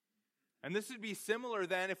 And this would be similar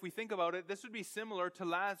then, if we think about it, this would be similar to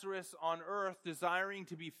Lazarus on earth desiring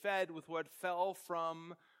to be fed with what fell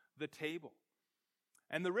from the table.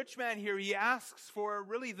 And the rich man here, he asks for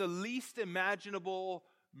really the least imaginable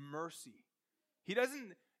mercy. He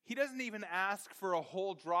doesn't even ask for a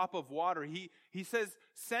whole drop of water. He says,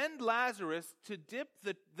 send Lazarus to dip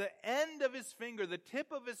the end of his finger, the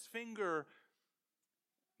tip of his finger,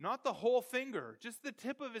 not the whole finger, just the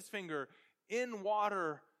tip of his finger, in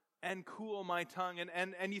water and cool my tongue.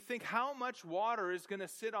 And you think, how much water is going to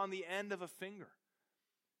sit on the end of a finger?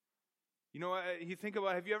 You know, you think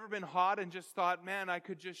about, have you ever been hot and just thought, man, I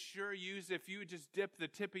could just sure use if you would just dip the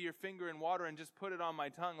tip of your finger in water and just put it on my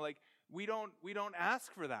tongue. Like, we don't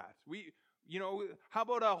ask for that. How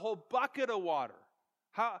about a whole bucket of water?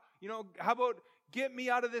 How about get me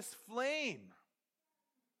out of this flame?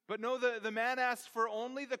 But no, the man asks for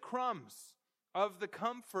only the crumbs of the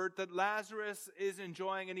comfort that Lazarus is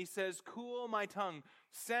enjoying, and he says, cool my tongue.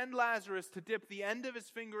 Send Lazarus to dip the end of his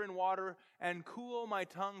finger in water and cool my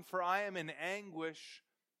tongue, for I am in anguish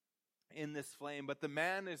in this flame. But the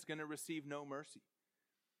man is going to receive no mercy.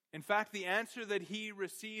 In fact, the answer that he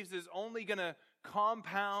receives is only going to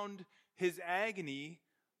compound his agony.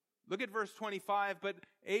 Look at verse 25. But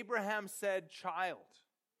Abraham said, child.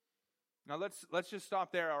 Now let's just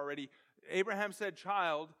stop there already. Abraham said,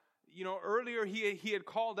 child. You know, earlier he had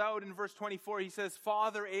called out in verse 24, he says,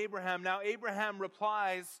 Father Abraham. Now Abraham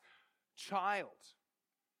replies, child.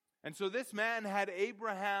 And so this man had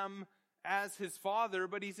Abraham as his father,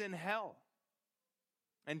 but he's in hell.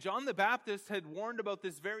 And John the Baptist had warned about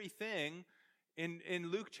this very thing in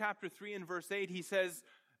Luke chapter 3 and verse 8. He says,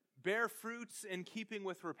 bear fruits in keeping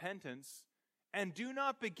with repentance, and do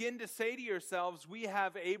not begin to say to yourselves, we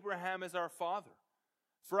have Abraham as our father.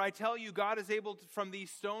 For I tell you, God is able from these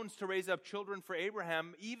stones to raise up children for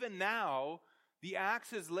Abraham. Even now, the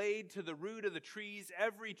axe is laid to the root of the trees.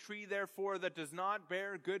 Every tree, therefore, that does not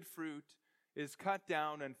bear good fruit is cut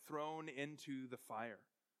down and thrown into the fire.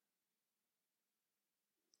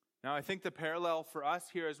 Now, I think the parallel for us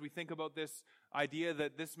here as we think about this idea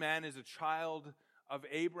that this man is a child of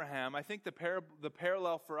Abraham, I think the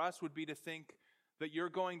parallel for us would be to think that you're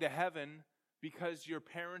going to heaven because your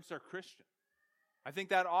parents are Christian. I think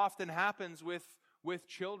that often happens with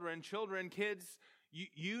children. Kids,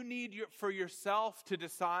 you need for yourself to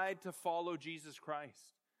decide to follow Jesus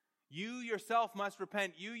Christ. You yourself must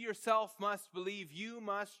repent. You yourself must believe. You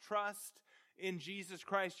must trust in Jesus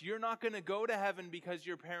Christ. You're not going to go to heaven because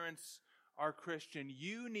your parents are Christian.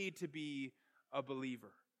 You need to be a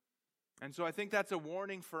believer. And so I think that's a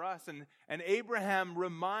warning for us. And Abraham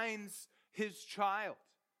reminds his child,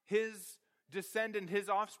 his descendant, his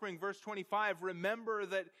offspring, verse 25, remember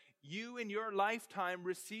that you in your lifetime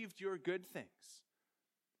received your good things.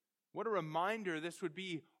 What a reminder this would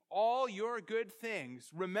be all your good things,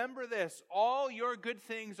 remember this, all your good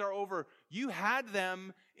things are over. You had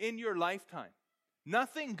them in your lifetime.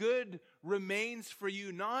 Nothing good remains for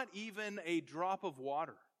you, not even a drop of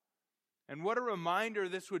water. And what a reminder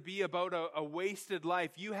this would be about a wasted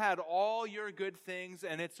life. You had all your good things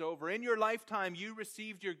and it's over. In your lifetime, you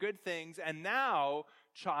received your good things, and now,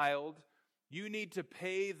 child, you need to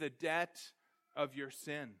pay the debt of your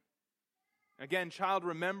sin. Again, child,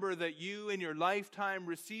 remember that you in your lifetime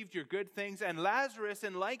received your good things, and Lazarus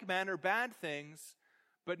in like manner bad things,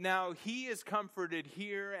 but now he is comforted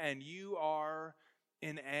here and you are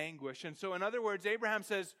in anguish. And so in other words, Abraham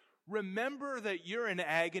says, remember that you're in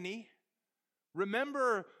agony.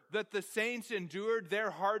 Remember that the saints endured their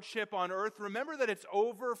hardship on earth. Remember that it's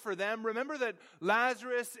over for them. Remember that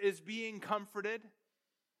Lazarus is being comforted.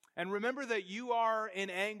 And remember that you are in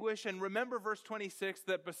anguish. And remember, verse 26,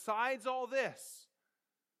 that besides all this,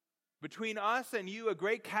 between us and you, a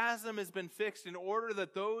great chasm has been fixed in order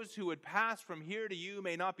that those who would pass from here to you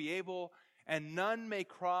may not be able, and none may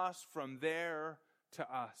cross from there to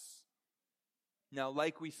us. Now,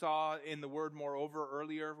 like we saw in the word moreover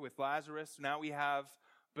earlier with Lazarus, now we have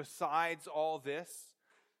besides all this.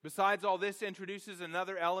 Besides all this introduces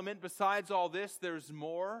another element. Besides all this, there's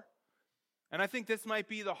more. And I think this might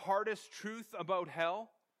be the hardest truth about hell.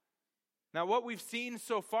 Now, what we've seen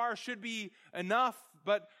so far should be enough,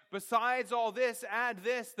 but besides all this, add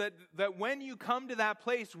this, that when you come to that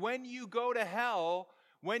place, when you go to hell,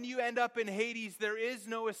 when you end up in Hades, there is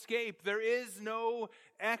no escape. There is no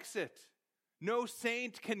exit. No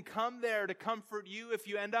saint can come there to comfort you if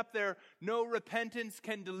you end up there. No repentance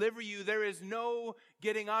can deliver you. There is no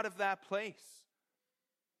getting out of that place.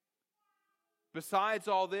 Besides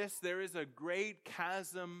all this, there is a great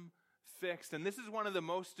chasm fixed. And this is one of the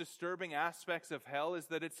most disturbing aspects of hell, is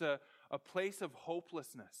that it's a place of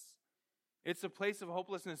hopelessness. It's a place of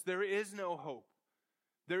hopelessness. There is no hope.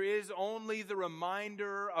 There is only the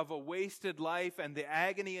reminder of a wasted life and the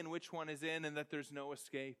agony in which one is in, and that there's no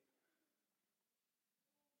escape.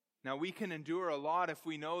 Now, we can endure a lot if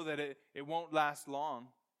we know that it won't last long.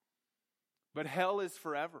 But hell is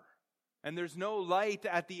forever. And there's no light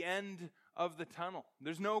at the end of the tunnel.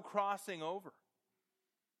 There's no crossing over.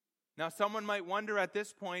 Now, someone might wonder at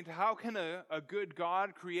this point, how can a good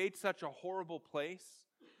God create such a horrible place?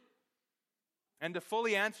 And to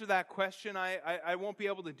fully answer that question, I won't be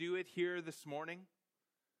able to do it here this morning.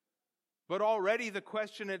 But already the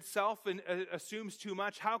question itself assumes too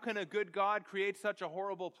much. How can a good God create such a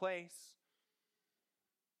horrible place?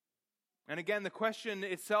 And again, the question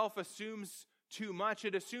itself assumes too much.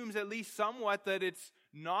 It assumes at least somewhat that it's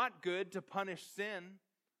not good to punish sin,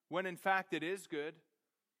 when in fact it is good.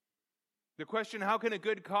 The question, how can a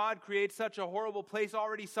good God create such a horrible place,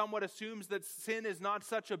 already somewhat assumes that sin is not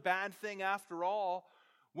such a bad thing after all,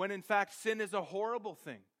 when in fact sin is a horrible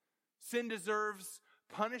thing. Sin deserves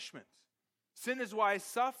punishment. Sin is why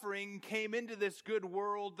suffering came into this good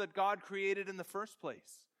world that God created in the first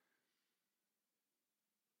place.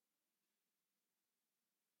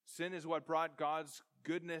 Sin is what brought God's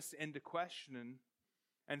goodness into question,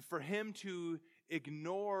 and for him to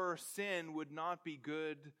ignore sin would not be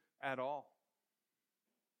good at all.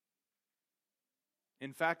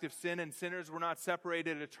 In fact, if sin and sinners were not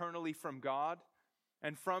separated eternally from God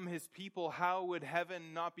and from his people, how would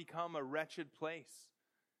heaven not become a wretched place?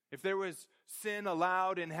 If there was sin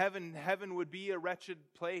allowed in heaven, heaven would be a wretched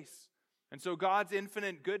place. And so God's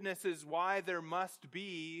infinite goodness is why there must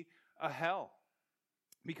be a hell.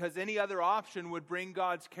 Because any other option would bring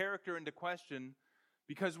God's character into question,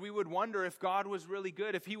 because we would wonder if God was really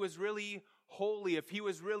good, if he was really holy, if he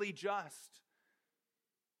was really just.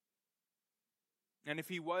 And if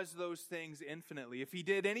he was those things infinitely, if he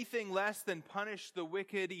did anything less than punish the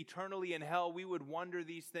wicked eternally in hell, we would wonder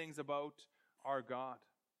these things about our God.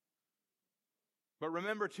 But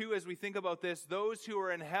remember too, as we think about this, those who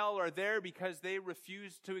are in hell are there because they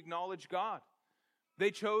refused to acknowledge God.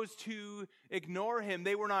 They chose to ignore him.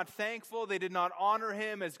 They were not thankful. They did not honor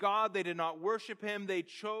him as God. They did not worship him. They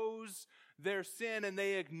chose their sin and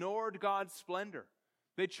they ignored God's splendor.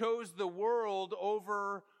 They chose the world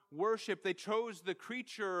over worship. They chose the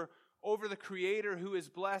creature over the Creator who is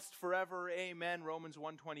blessed forever. Amen. Romans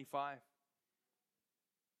 1:25.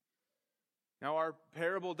 Now, our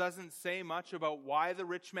parable doesn't say much about why the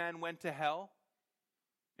rich man went to hell.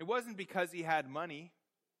 It wasn't because he had money.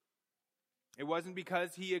 It wasn't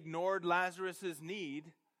because he ignored Lazarus'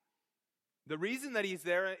 need. The reason that he's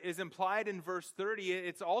there is implied in verse 30.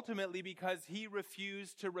 It's ultimately because he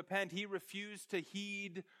refused to repent. He refused to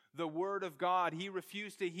heed the word of God. He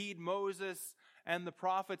refused to heed Moses and the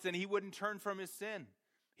prophets, and he wouldn't turn from his sin.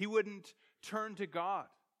 He wouldn't turn to God.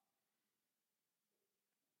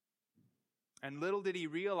 And little did he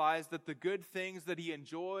realize that the good things that he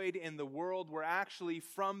enjoyed in the world were actually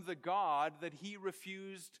from the God that he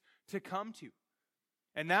refused to come to.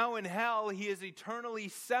 And now in hell, he is eternally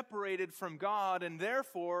separated from God, and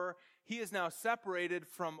therefore he is now separated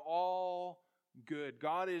from all good.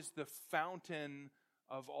 God is the fountain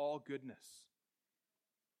of all goodness.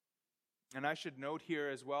 And I should note here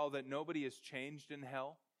as well that nobody is changed in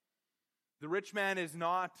hell. The rich man is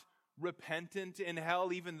not repentant in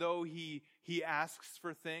hell, even though he asks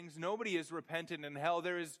for things. Nobody is repentant in hell.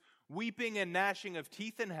 There is weeping and gnashing of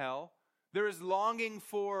teeth in hell. There is longing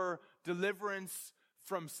for deliverance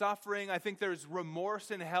from suffering. I think there's remorse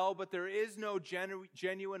in hell, but there is no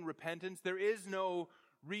genuine repentance. There is no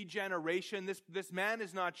regeneration. This man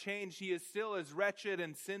is not changed. He is still as wretched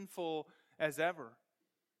and sinful as ever.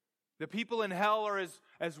 The people in hell are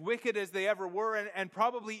as wicked as they ever were, and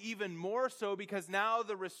probably even more so because now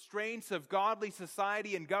the restraints of godly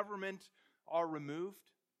society and government are removed.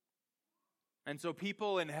 And so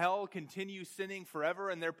people in hell continue sinning forever,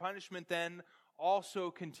 and their punishment then also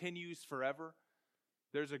continues forever.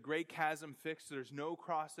 There's a great chasm fixed. There's no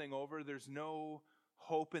crossing over. There's no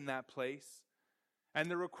hope in that place. And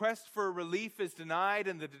the request for relief is denied,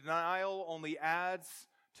 and the denial only adds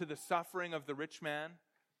to the suffering of the rich man.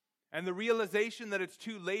 And the realization that it's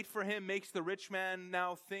too late for him makes the rich man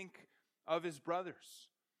now think of his brothers.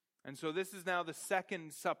 And so this is now the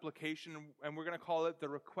second supplication, and we're going to call it the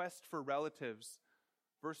request for relatives.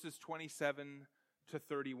 Verses 27 to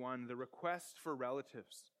 31, the request for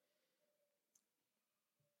relatives.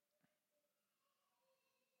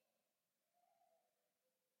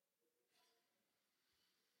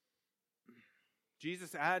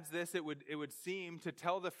 Jesus adds this, it would seem, to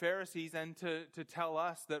tell the Pharisees and to tell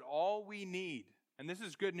us that all we need, and this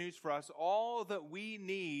is good news for us, all that we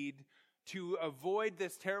need to avoid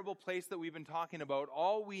this terrible place that we've been talking about,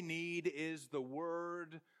 all we need is the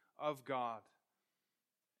Word of God.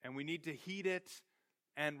 And we need to heed it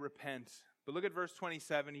and repent. But look at verse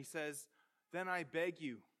 27. He says, "Then I beg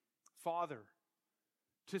you, Father,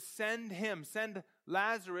 to send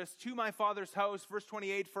Lazarus to my father's house," verse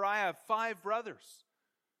 28, "for I have 5 brothers,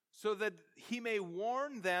 so that he may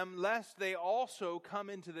warn them lest they also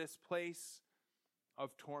come into this place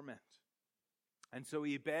of torment." And so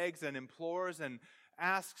he begs and implores and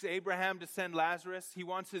asks Abraham to send Lazarus. He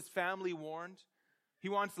wants his family warned. He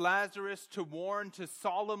wants Lazarus to warn, to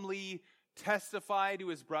solemnly testify to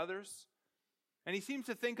his brothers. And he seems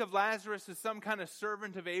to think of Lazarus as some kind of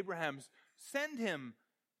servant of Abraham's. Send him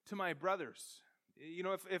to my brothers. You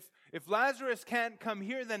know, if Lazarus can't come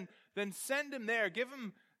here, then send him there. Give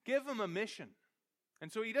him a mission.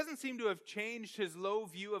 And so he doesn't seem to have changed his low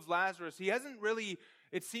view of Lazarus. He hasn't really,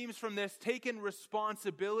 it seems from this, taken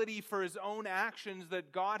responsibility for his own actions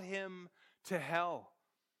that got him to hell.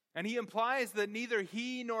 And he implies that neither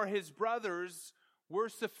he nor his brothers were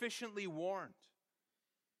sufficiently warned.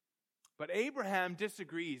 But Abraham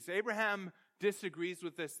disagrees. Abraham disagrees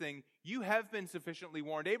with this thing. You have been sufficiently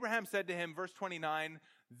warned. Abraham said to him, verse 29,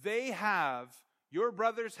 your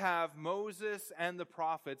brothers have Moses and the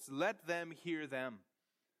prophets. Let them hear them.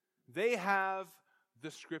 They have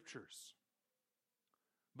the scriptures.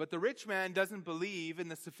 But the rich man doesn't believe in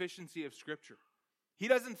the sufficiency of scripture. He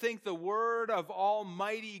doesn't think the word of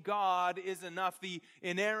Almighty God is enough, the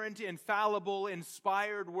inerrant, infallible,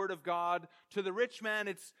 inspired word of God. To the rich man,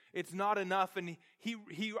 it's not enough. And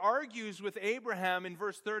he argues with Abraham in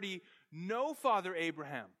verse 30, "No, Father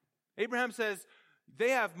Abraham." Abraham says, "They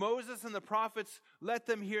have Moses and the prophets, let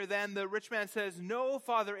them hear them." The rich man says, "No,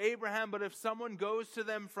 Father Abraham, but if someone goes to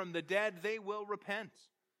them from the dead, they will repent."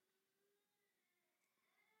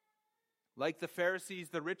 Like the Pharisees,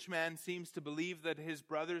 the rich man seems to believe that his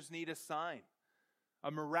brothers need a sign, a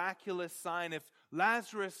miraculous sign. If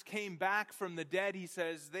Lazarus came back from the dead, he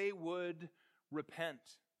says, they would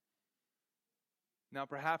repent. Now,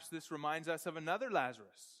 perhaps this reminds us of another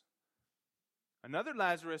Lazarus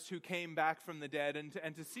who came back from the dead.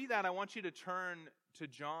 And to see that, I want you to turn to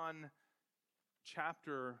John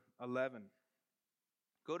chapter 11.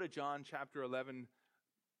 Go to John chapter 11.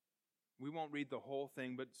 We won't read the whole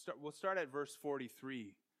thing, but we'll start at verse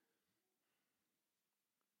 43.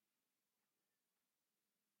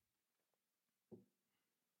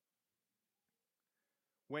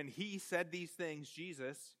 When he said these things,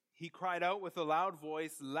 Jesus, he cried out with a loud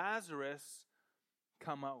voice, "Lazarus,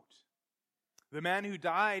 come out." The man who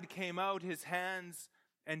died came out, his hands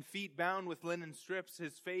and feet bound with linen strips,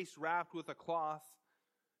 his face wrapped with a cloth.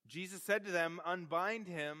 Jesus said to them, "Unbind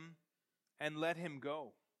him and let him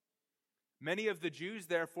go." Many of the Jews,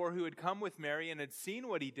 therefore, who had come with Mary and had seen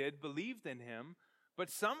what he did, believed in him. But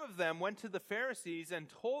some of them went to the Pharisees and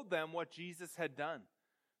told them what Jesus had done,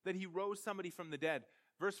 that he rose somebody from the dead.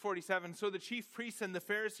 Verse 47, so the chief priests and the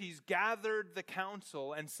Pharisees gathered the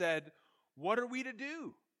council and said, what are we to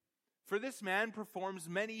do? For this man performs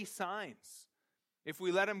many signs. If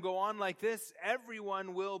we let him go on like this,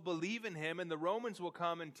 everyone will believe in him, and the Romans will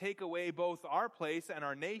come and take away both our place and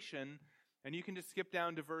our nation. And you can just skip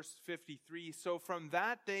down to verse 53. So from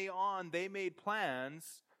that day on, they made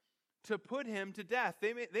plans to put him to death.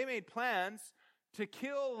 They made plans to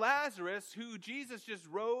kill Lazarus, who Jesus just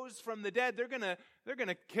rose from the dead. They're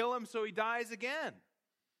gonna kill him so he dies again.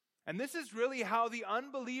 And this is really how the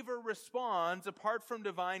unbeliever responds apart from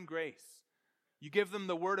divine grace. You give them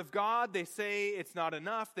the word of God, they say it's not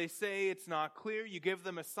enough, they say it's not clear. You give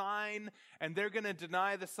them a sign, and they're going to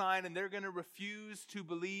deny the sign, and they're going to refuse to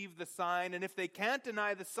believe the sign. And if they can't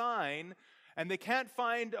deny the sign, and they can't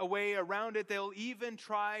find a way around it, they'll even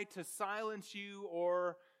try to silence you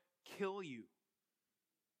or kill you.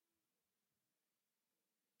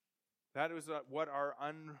 That was what our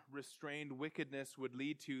unrestrained wickedness would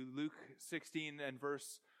lead to. Luke 16 and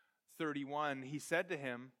verse 31, he said to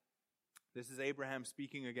him, this is Abraham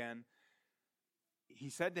speaking again, he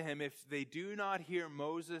said to him, if they do not hear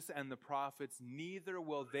Moses and the prophets, neither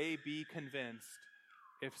will they be convinced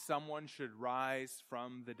if someone should rise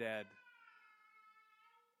from the dead.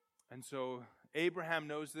 And so Abraham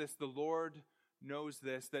knows this, the Lord knows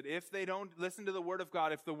this, that if they don't listen to the word of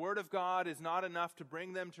God, if the word of God is not enough to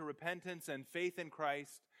bring them to repentance and faith in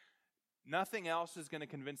Christ, nothing else is going to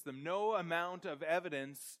convince them. No amount of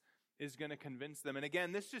evidence is going to convince them. And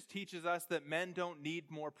again, this just teaches us that men don't need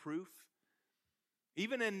more proof.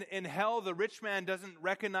 Even in hell, the rich man doesn't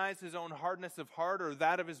recognize his own hardness of heart or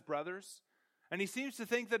that of his brothers. And he seems to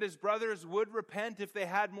think that his brothers would repent if they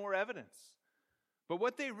had more evidence. But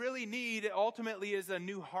what they really need ultimately is a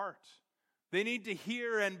new heart. They need to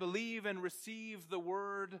hear and believe and receive the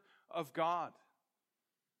word of God.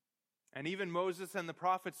 And even Moses and the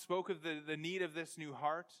prophets spoke of the need of this new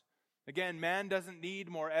heart. Again, man doesn't need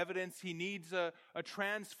more evidence. He needs a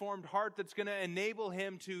transformed heart that's going to enable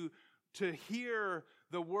him to hear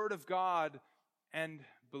the word of God and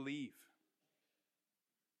believe.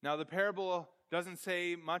 Now, the parable doesn't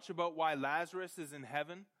say much about why Lazarus is in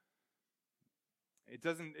heaven.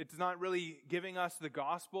 It's not really giving us the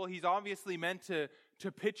gospel. He's obviously meant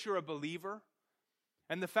to picture a believer.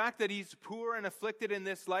 And the fact that he's poor and afflicted in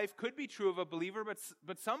this life could be true of a believer,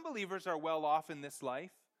 but some believers are well off in this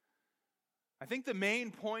life. I think the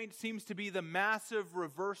main point seems to be the massive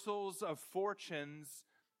reversals of fortunes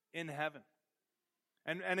in heaven.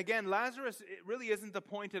 And again, Lazarus, it really isn't the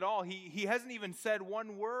point at all. He hasn't even said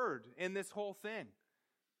one word in this whole thing.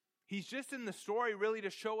 He's just in the story really to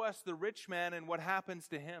show us the rich man and what happens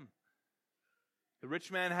to him. The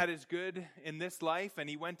rich man had his good in this life and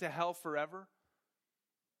he went to hell forever.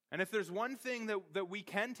 And if there's one thing that we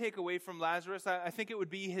can take away from Lazarus, I think it would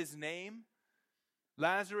be his name.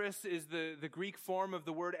 Lazarus is the Greek form of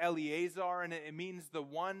the word Eleazar, and it means the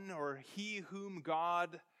one or he whom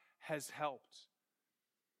God has helped.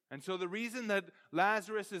 And so the reason that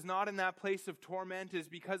Lazarus is not in that place of torment is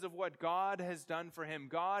because of what God has done for him.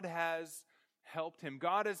 God has helped him.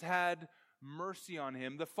 God has had mercy on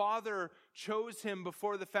him. The Father chose him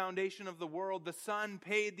before the foundation of the world. The Son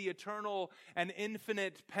paid the eternal and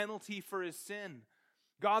infinite penalty for his sin.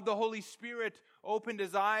 God, the Holy Spirit, opened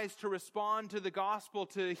his eyes to respond to the gospel,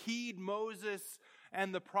 to heed Moses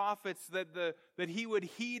and the prophets, that he would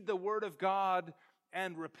heed the word of God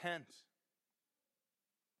and repent.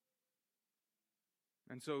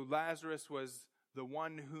 And so Lazarus was the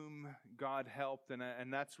one whom God helped, and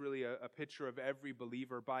that's really a picture of every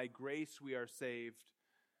believer. By grace we are saved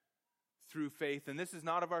through faith. And this is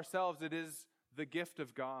not of ourselves, it is the gift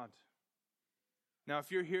of God. Now,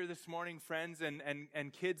 if you're here this morning, friends,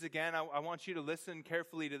 and kids again, I want you to listen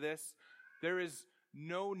carefully to this. There is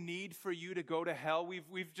no need for you to go to hell.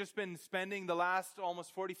 We've just been spending the last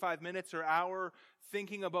almost 45 minutes or hour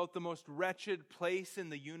thinking about the most wretched place in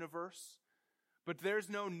the universe. But there's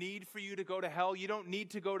no need for you to go to hell. You don't need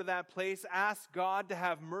to go to that place. Ask God to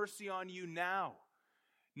have mercy on you now.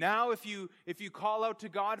 Now, if you call out to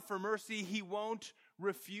God for mercy, He won't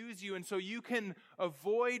refuse you. And so you can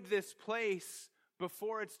avoid this place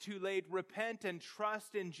before it's too late. Repent and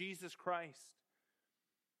trust in Jesus Christ.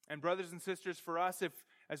 And brothers and sisters, for us,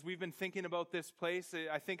 as we've been thinking about this place,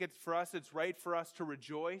 I think it's right for us to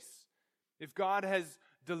rejoice. If God has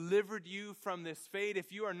delivered you from this fate,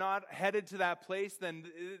 if you are not headed to that place, then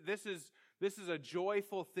this is a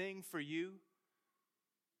joyful thing for you.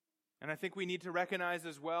 And I think we need to recognize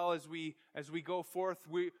as well as we go forth,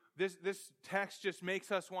 this text just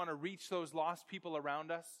makes us want to reach those lost people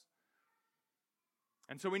around us.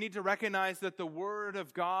 And so we need to recognize that the Word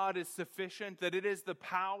of God is sufficient, that it is the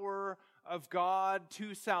power of God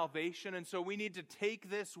to salvation. And so we need to take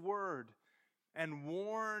this Word and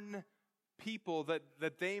warn people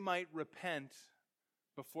that they might repent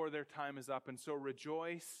before their time is up. And so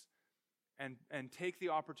rejoice and take the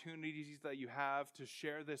opportunities that you have to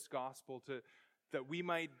share this gospel, that we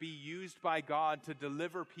might be used by God to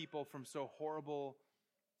deliver people from so horrible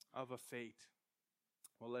of a fate.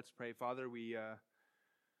 Well, let's pray. Father,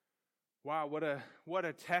 wow, what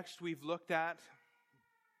a text we've looked at.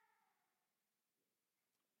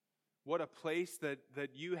 What a place that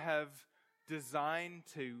you have designed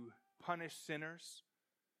to punish sinners.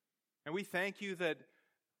 And we thank you that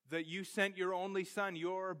you sent your only Son,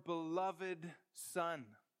 your beloved Son,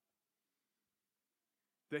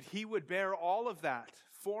 that he would bear all of that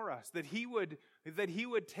for us, that he would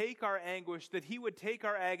take our anguish, that he would take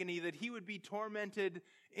our agony, that he would be tormented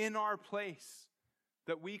in our place,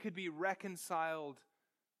 that we could be reconciled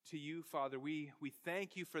to you, Father. We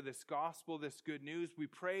thank you for this gospel, this good news. We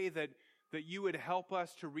pray that you would help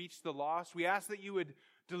us to reach the lost. We ask that you would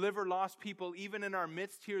deliver lost people even in our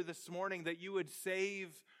midst here this morning, that you would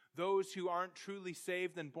save those who aren't truly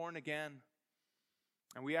saved and born again.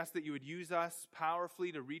 And we ask that you would use us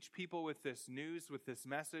powerfully to reach people with this news, with this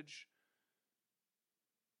message.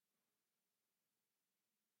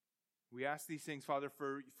 We ask these things, Father,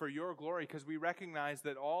 for your glory, because we recognize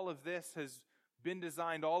that all of this has been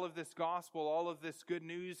designed, all of this gospel, all of this good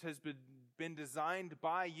news has been designed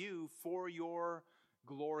by you for your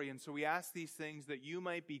glory. And so we ask these things that you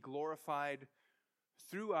might be glorified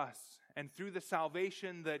through us and through the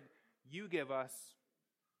salvation that you give us.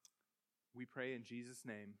 We pray in Jesus'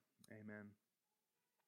 name. Amen.